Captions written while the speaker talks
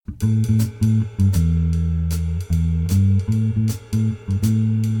This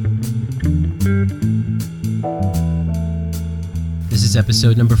is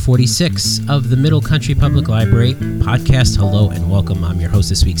episode number 46 of the Middle Country Public Library podcast. Hello and welcome. I'm your host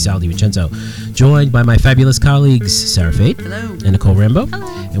this week, Sal DiVincenzo, joined by my fabulous colleagues, Sarah Fate and Nicole Rambo.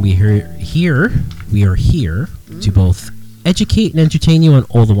 Hello. And we are here to both educate and entertain you on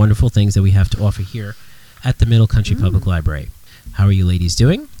all the wonderful things that we have to offer here at the Middle Country Public Library. How are you ladies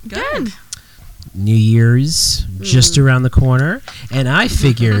doing? Good. New Year's just around the corner, and I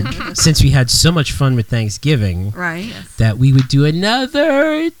figured since we had so much fun with Thanksgiving, Right. that we would do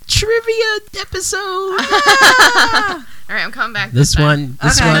another trivia episode. All right, I'm coming back. This one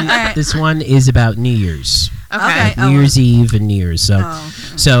is about New Year's. Okay. New Year's Eve and New Year's.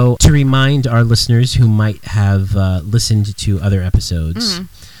 So to remind our listeners who might have listened to other episodes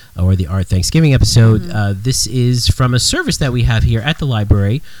or the Art Thanksgiving episode, this is from a service that we have here at the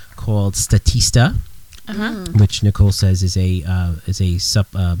library called Statista, which Nicole says is a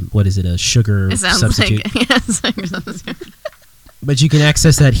sugar substitute. But you can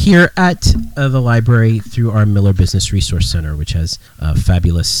access that here at the library through our Miller Business Resource Center, which has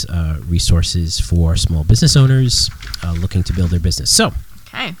fabulous resources for small business owners looking to build their business. So,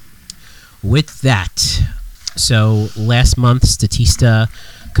 with that, last month Statista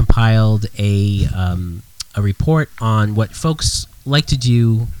compiled a report on what folks like to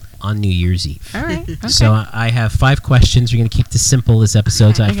do on New Year's Eve. All right. Okay. So I have 5 questions. We're going to keep this simple this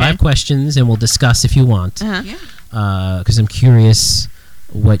episode. So I have 5 questions, and we'll discuss if you want. Because I'm curious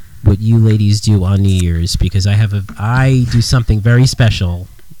what you ladies do on New Year's, because I do something very special,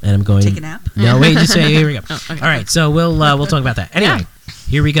 and I'm going take a nap. No, wait, just say here we go. All right, so we'll talk about that. Anyway,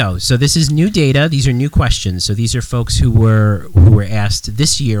 here we go. So this is new data. These are new questions. So these are folks who were asked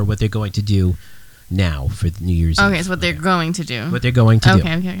this year what they're going to do now for New Year's Eve. Okay, so what they're going to do. What they're going to do.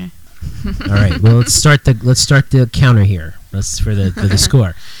 Okay. All right. Well, let's start the counter here. Let's for the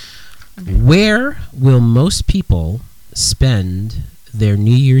score. Okay. Where will most people spend their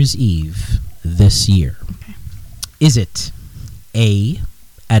New Year's Eve this year? Okay. Is it A,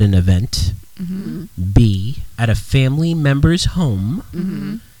 at an event, B, at a family member's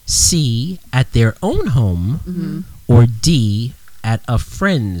home, C, at their own home, or D, at a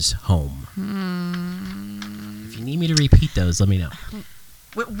friend's home? If you need me to repeat those, let me know.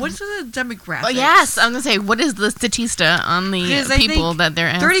 What's the demographics? Oh, yes, I'm going to say, what is the statista on the people that they're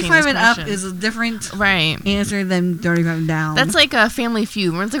asking 35 and up questions? is a different right answer than 35 and down. That's like a Family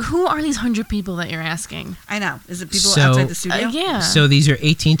Feud, where it's like, who are these 100 people that you're asking? I know. Is it people outside the studio? Yeah. So these are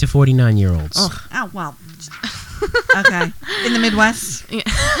 18 to 49-year-olds. Oh, well. Okay. In the Midwest? Yeah.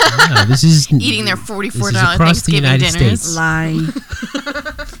 No, this is eating their $44 across the Thanksgiving United dinners. States. Lie.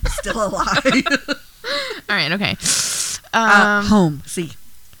 Still a lie. All right, okay. Home. See.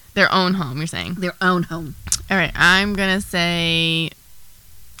 Their own home, you're saying? Their own home. All right, I'm going to say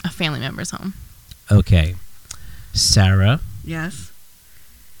a family member's home. Okay. Sarah, Yes.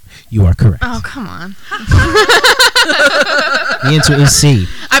 you are correct. Oh, come on. The answer is C.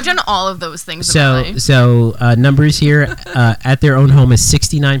 I've done all of those things in my life. So numbers here at their own home is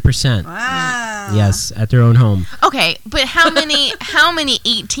 69%. Wow. Yes, at their own home. Okay, but how many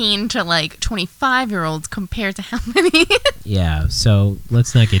 18 to like 25-year-olds compared to how many? Yeah, so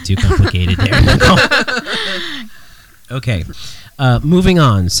let's not get too complicated there. Okay, moving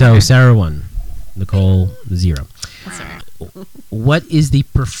on. So Sarah 1, Nicole 0. That's all right. What is the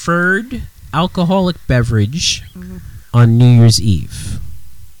preferred alcoholic beverage on New Year's Eve?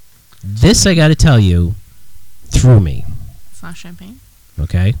 This, I got to tell you, threw me. It's not champagne?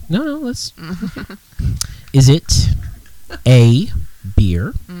 Okay. No, let's... Is it A,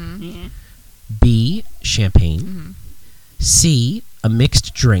 beer, B, champagne, C, a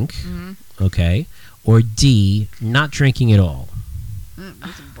mixed drink, okay, or D, not drinking at all?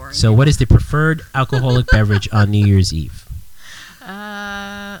 So what is the preferred alcoholic beverage on New Year's Eve?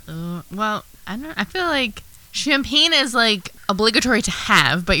 Well, I don't know. I feel like champagne is like obligatory to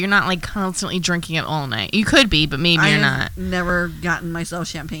have, but you're not like constantly drinking it all night. You could be, but maybe you're not. I've never gotten myself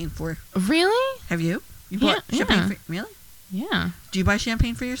champagne for. Really? Have you? You bought champagne for, really? Yeah. Do you buy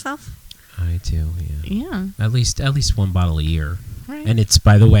champagne for yourself? I do, yeah. Yeah. At least one bottle a year. Right. And it's,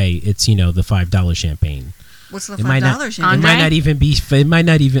 by the way, it's, the $5 champagne. What's the It might $5 champagne? It might not even be. It might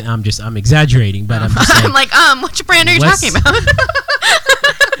not even. I'm exaggerating, but I'm just saying. I'm like, which brand are you talking about?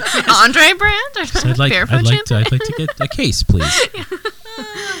 Andre brand or So I'd like to get a case, please.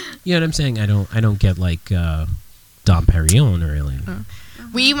 You know what I'm saying? I don't get like Dom Perignon or anything.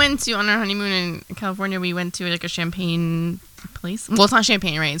 We went to, on our honeymoon in California, we went to like a champagne place. Well, it's not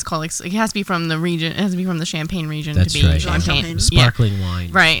Champagne, right? It's called it has to be from the region. It has to be from the Champagne region That's to be right. Champagne. Sparkling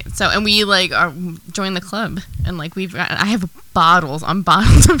wine. Right. So, and we join the club, and I have bottles on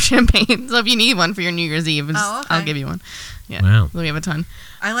bottles of champagne. So if you need one for your New Year's Eve, I'll give you one. Yeah. Wow. So we have a ton.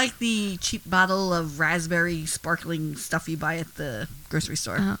 I like the cheap bottle of raspberry sparkling stuff you buy at the grocery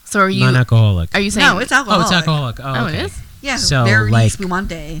store. So are you non-alcoholic? Are you saying No, it's alcoholic. Oh, it's alcoholic. Oh, okay. it is? Yeah, So, very like,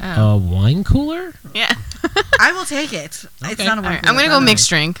 spumante. A wine cooler? Yeah. I will take it. It's Okay. not a All wine right, I'm gonna go mixed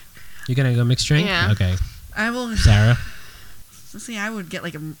drink. You're gonna go mixed drink? Yeah. Okay. I will. Sarah? See, I would get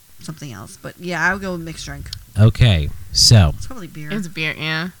like something else, but yeah, I would go with mixed drink. Okay. So It's probably beer. It's beer.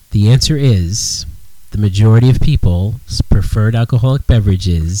 Yeah. the answer is the majority of people's preferred alcoholic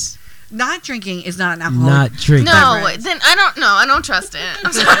beverages Not drinking is not an alcoholic. not drinking. No, beverage. then I don't know. I don't trust it.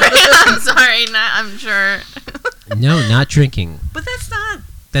 I'm sorry. I'm sorry. I'm sure. No, not drinking. But that's not.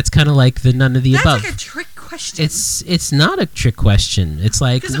 That's kind of like the none of the That's above. like a trick question. It's not a trick question. It's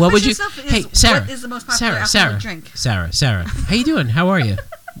like, 'Cause the what would you? question itself is, Hey, Sarah. what is the most popular Sarah. alcoholic drink? Sarah. How you doing? How are you?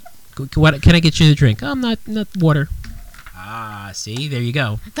 What can I get you to drink? Oh, I'm not water. Ah, see, there you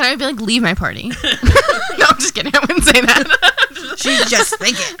go. Then I'd be like, leave my party. No, I'm just kidding. I wouldn't say that. She's just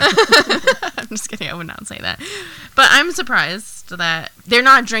thinking. I'm just kidding. I would not say that. But I'm surprised that they're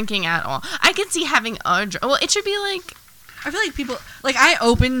not drinking at all. I could see having a drink. Well, it should be like. I feel like people like I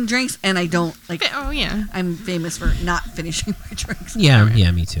open drinks and I don't like. Oh yeah. I'm famous for not finishing my drinks. Yeah,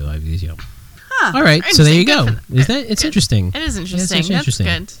 me too. Yeah. Huh. All right, so there you go. Interesting. Is that? It's Good. interesting. It is interesting. actually That's interesting.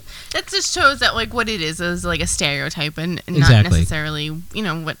 good. That just shows that like what it is like a stereotype and not Exactly. necessarily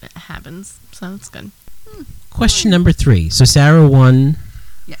what happens. So it's good. Question number 3. So Sarah 1,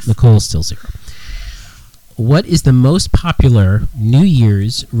 Yes. Nicole still 0. What is the most popular New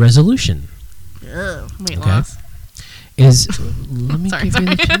Year's resolution? Ugh. Weight Okay. loss. Let me Sorry, give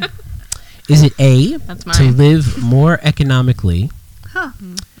you the sorry. Is it A, That's to mine. live more economically? Huh.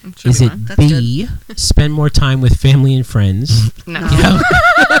 It should Is be it mine. That's B, spend more time with family and friends? No. Yeah.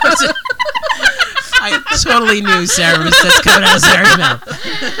 I totally knew Sarah was that's coming out of Sarah's mouth.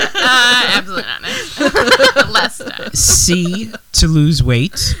 Absolutely not. Nice. Less stuff. C, to lose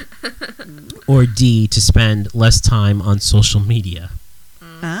weight? Or D, to spend less time on social media?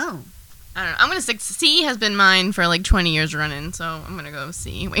 Oh. I don't know. I'm gonna stick. C has been mine for like 20 years running, so I'm gonna go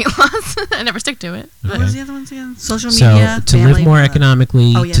C. Weight loss. I never stick to it. What Okay. was the other ones again? Social So, media. to live family, more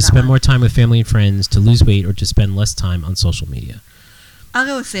economically, Oh, yeah, to that spend one. more time with family and friends, to lose weight, or to spend less time on social media? I'll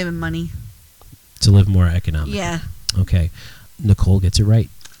go with saving money. To live more economically. Yeah. Okay. Nicole gets it right.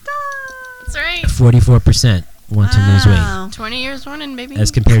 That's right. 44% want to lose weight, Wow. 20 years running, baby.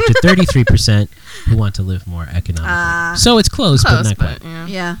 as compared to 33% who want to live more economically. So it's close, but Close, not quite. but yeah.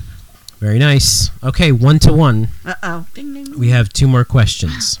 Yeah. Very nice. Okay, 1-1. Uh-oh. Ding, ding. We have 2 more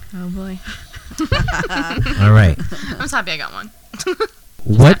questions. Oh boy. All right. I'm just happy I got one.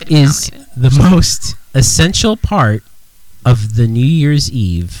 What happy to be is nominated. the most essential part of the New Year's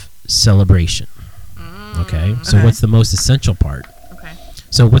Eve celebration? Okay. So Okay. what's the most essential part? Okay.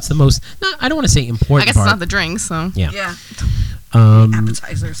 So what's the most? No, I don't want to say I important guess it's part. not the drinks, so. Yeah. Yeah. Um,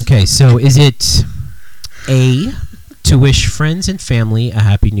 Appetizers. okay. So is it A, to wish friends and family a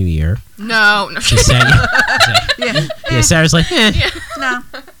happy New Year? No. No. To say, Yeah. yeah. Sarah's like, No.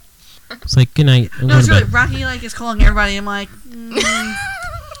 It's like good night. I'm No, going it's to really bed. Rocky is calling everybody. I'm like,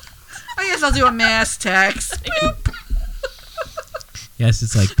 I guess I'll do a mass text. Yes,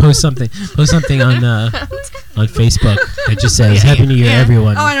 it's like post something on Facebook that just says Happy New Year, Yeah.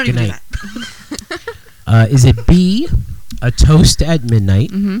 everyone. Oh, I don't good even do night. that. Is it B, a toast at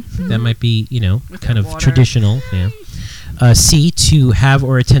midnight? Mm-hmm. That might be, With kind the of water. traditional. Yeah. C, to have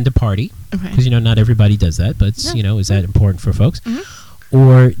or attend a party, Okay. because not everybody does that, but is that important for folks? Mm-hmm.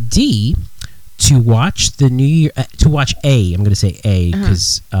 Or D, to watch the New Year. To watch A. I'm going to say A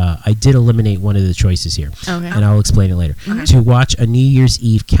because I did eliminate one of the choices here, Okay. and I'll explain it later. Okay. To watch a New Year's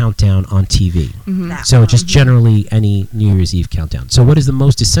Eve countdown on TV. Mm-hmm. That So one. just generally any New Year's Eve countdown. So what is the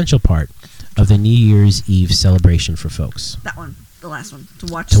most essential part of the New Year's Eve celebration for folks? That one. The last one. To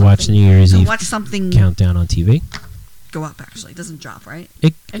watch To watch the something. New Year's To Eve watch something countdown on TV? go up, actually. It doesn't drop, right?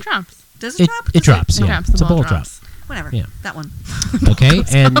 It drops. Does it, It, drop? it Does drops, It yeah. drops. It's The a ball drop. drops. Whatever. Yeah. That one. Okay,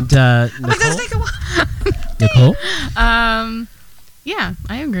 and I'm like, does Nicole? it take a while? Nicole? Yeah,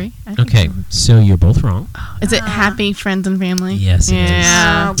 I agree. I think Okay, so you're both wrong. so. Is it happy friends and family? Yes, it is.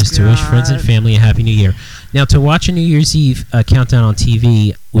 Yeah. Oh, Just to wish friends and God. family a Happy New Year. Now, to watch a New Year's Eve countdown on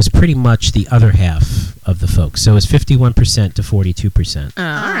TV was pretty much the other half of the folks. So it's 51% to 42%. All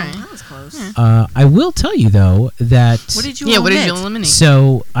right. That was close. I will tell you, though, that... What did you Yeah, what did you omit? eliminate?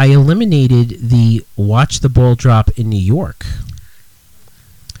 So I eliminated the watch the ball drop in New York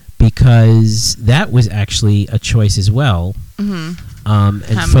because that was actually a choice as well.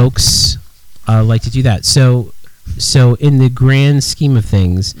 and folks like to do that. So in the grand scheme of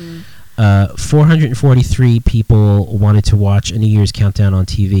things, 443 people wanted to watch a New Year's countdown on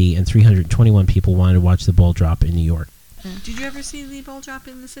TV, and 321 people wanted to watch the ball drop in New York. Did you ever see the ball drop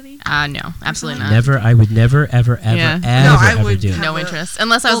in the city? No, absolutely not. Never. I would never, ever do it. No interest,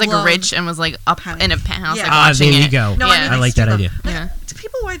 unless I was like rich and was like up in a penthouse. Yeah. Like, watching there you go. No, I like that idea. To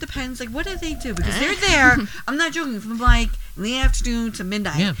people wear the pens, like, what do they do? Because they're there. I'm not joking. From like in the afternoon to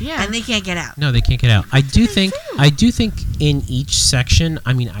midnight, and they can't get out. No, they can't get out. I do think in each section.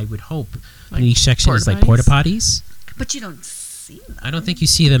 I mean, I would hope in each section is like porta potties. But you don't see them. I don't think you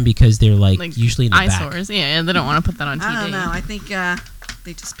see them because they're like usually in the eyesores. back. Yeah, they don't want to put that on TV. I don't know. I think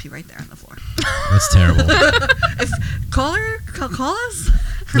they just pee right there on the floor. That's terrible. Call us.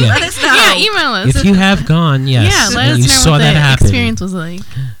 Yeah. Let us know. Yeah, email us. If you have gone, yes, let us you know saw what that the happen. Experience was like.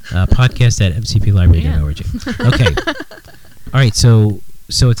 Podcast at mcplibrary.org. Okay. All right. So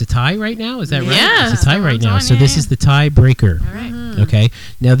it's a tie right now. Is that right? Yeah. It's a tie right now. So this is the tiebreaker. All right. Okay.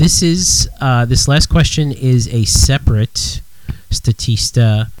 Now this is this last question is a separate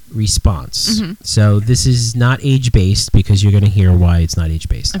Statista response. So this is not age based because you're going to hear why it's not age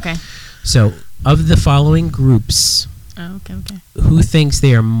based. Okay. So of the following groups, okay. who thinks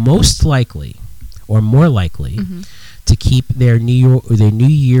they are most likely or more likely to keep their New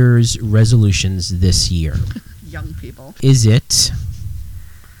Year's resolutions this year? Young people. Is it?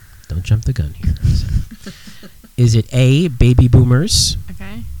 Don't jump the gun here. Is it A, baby boomers?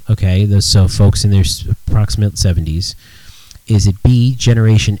 Okay, so folks in their approximate 70s. Is it B,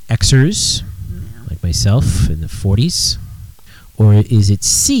 Generation Xers, like myself in the 40s? Or is it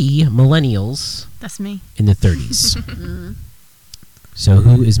C, millennials? That's me. In the 30s. So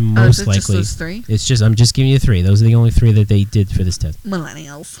who is most likely? Just those three? It's just I'm just giving you three. Those are the only three that they did for this test.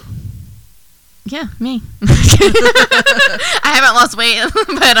 Millennials. Yeah, me. I haven't lost weight,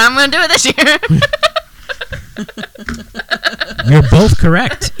 but I'm going to do it this year. You're both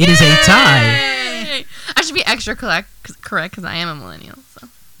correct. It is a tie. I should be extra correct because I am a millennial. So.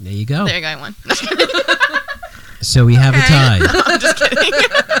 There you go. There you go, I won. So we have a tie. No, I'm just kidding.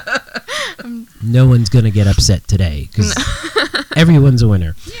 No one's going to get upset today because everyone's a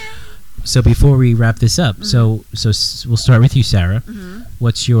winner. Yeah. So before we wrap this up, so we'll start with you, Sarah.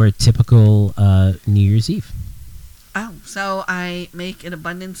 What's your typical New Year's Eve? Oh, so I make an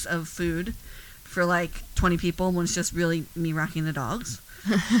abundance of food for like 20 people when it's just really me rocking the dogs.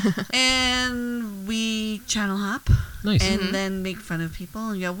 And we channel hop. Nice. And then make fun of people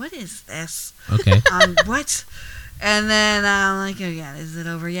and go, what is this? Okay. What? And then I'm like, oh yeah, is it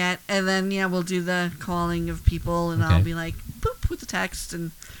over yet? And then we'll do the calling of people and I'll be like, boop, with the text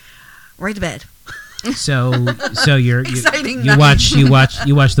and right to bed. So you watch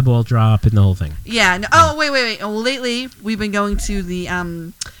the ball drop and the whole thing. Yeah. No, oh wait. Well, lately we've been going to the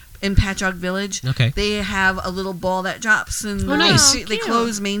in Patchogue Village. Okay. They have a little ball that drops in the nice. street. They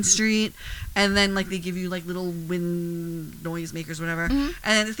close Main Street, and then like they give you like little wind noise makers, whatever. And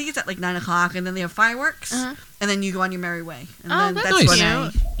then I think it's at like 9:00, and then they have fireworks, and then you go on your merry way. And then that's when nice.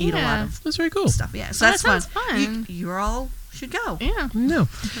 I eat a lot of that's very cool stuff. Yeah, so that's that fun. You all should go. Yeah. No.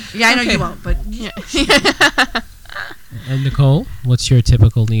 Yeah, I know you won't, but And Nicole, what's your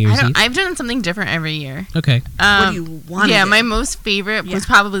typical New Year's Eve? I've done something different every year. Okay. What do you want? Yeah, my most favorite was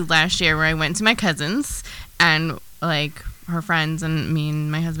probably last year where I went to my cousin's and like her friends and me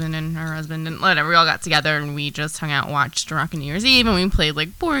and my husband and her husband and whatever, we all got together and we just hung out and watched Rockin' New Year's Eve and we played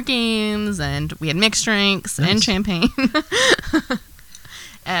like board games and we had mixed drinks and champagne.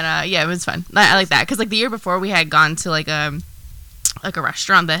 And it was fun. I like that because like the year before we had gone to like a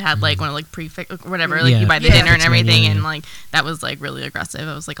restaurant that had like one of like prefix or whatever, like you buy the dinner and everything, and like that was like really aggressive.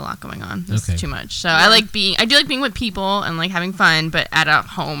 It was like a lot going on. It was too much. So I do like being with people and like having fun, but at a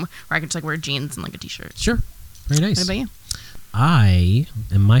home where I can just like wear jeans and like a t-shirt. Sure, very nice. What about you? I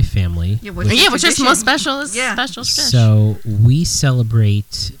and my family. What's your most special? Special. So we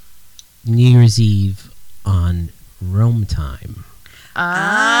celebrate New Year's Eve on Rome time.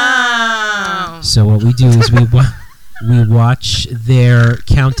 Oh. So what we do is we watch their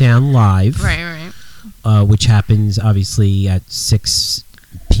countdown live. Right. Which happens obviously at 6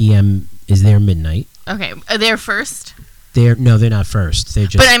 p.m. is their midnight. Okay. Are they first? They're not first. They're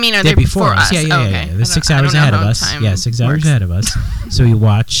just. But I mean, are they before us? Yeah. They're 6 hours ahead of us. Yeah, 6 hours ahead of us. So we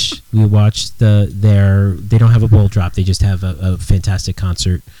watch they don't have a bowl drop. They just have a fantastic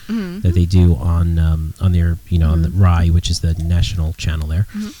concert that they do on their on the RAI, which is the national channel there.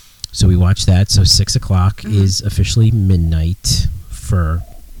 So we watch that. So 6:00 is officially midnight for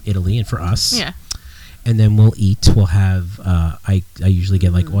Italy and for us. Yeah. and then we'll eat. We'll have I usually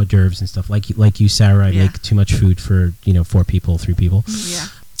get like hors d'oeuvres and stuff like you, Sarah. I make too much food for 4 people, 3 people. Yeah.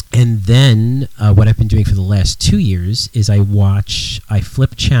 And then what I've been doing for the last 2 years is I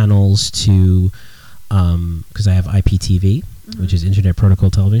flip channels to because I have IPTV, which is Internet Protocol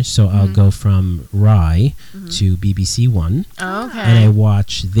Television. So I'll go from RAI to BBC One, and I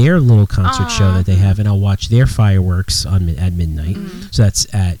watch their little concert show that they have, and I'll watch their fireworks at midnight. So that's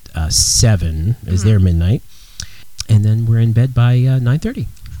at 7 is their midnight, and then we're in bed by 9:30.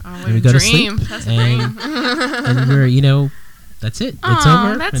 And we go to sleep. That's a dream. And we're that's it. It's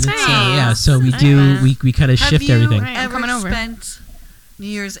over. That's and nice. so we we kind of shift everything. Have you ever spent New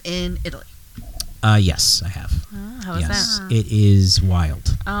Year's in Italy? Yes, I have. How was that? It is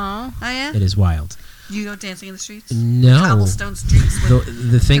wild. Oh, yeah? It is wild. You go dancing in the streets? No. Cobblestone streets.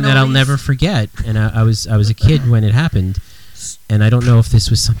 The thing that I'll never forget, and I was a kid when it happened, and I don't know if this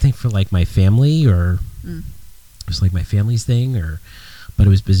was something for like my family or it was like my family's thing, but it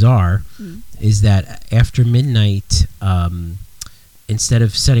was bizarre, is that after midnight, instead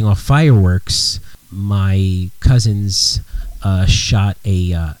of setting off fireworks, my cousins shot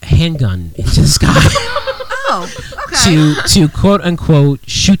a handgun into the sky. Oh, okay. to quote unquote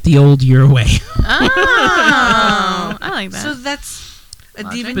shoot the old year away. Oh, I like that. So that's a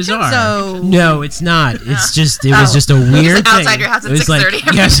bizarre. No, it's not. It's just it was just a weird thing. Outside your house at 6:30. Like,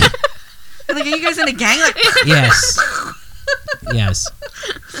 yes. Like, are you guys in a gang? Like, yes. Yes.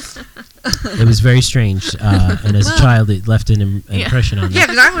 It was very strange, and as a child, it left an impression on me. Yeah,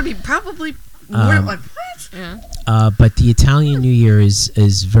 because I would be probably more like, what? Yeah. But the Italian New Year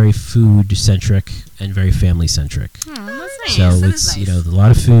is very food centric and very family centric. Oh, that's nice. So that it's nice. a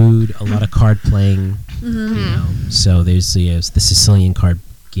lot of food, a lot of card playing. So there's the Sicilian card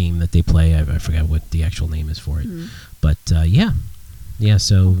game that they play. I forgot what the actual name is for it, but yeah.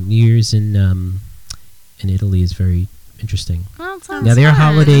 So New Year's in Italy is very interesting. Well, now their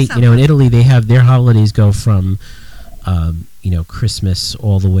holiday, in Italy they have their holidays go from Christmas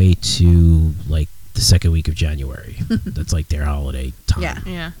all the way to like the second week of January. That's like their holiday time.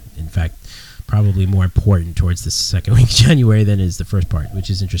 Yeah. In fact, probably more important towards the second week of January than is the first part, which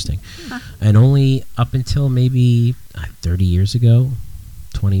is interesting. And only up until maybe 30 years ago,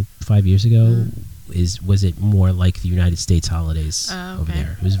 25 years ago, was it more like the United States holidays over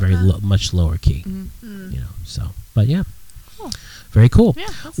there. It was very much lower key, so, but yeah. Cool. Very cool. Yeah,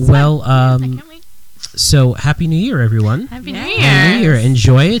 well, I can't wait. So happy New Year, everyone. Happy New Year. Happy New Year.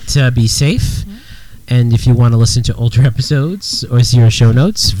 Enjoy it. Be safe. And if you want to listen to older episodes or see our show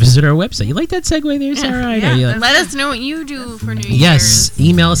notes, visit our website. You like that segue there, Sarah? Yeah. Let us know what you do for New Year's. Yes.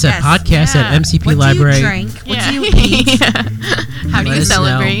 Email us at podcast at MCP Library. What do you drink? What do you eat? How do you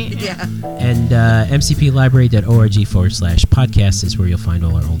celebrate? Yeah. And mcplibrary.org/podcast is where you'll find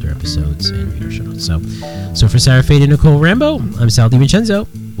all our older episodes and read our show notes. So for Sarah Fade and Nicole Rambo, I'm Sal DiVincenzo.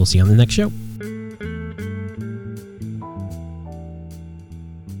 We'll see you on the next show.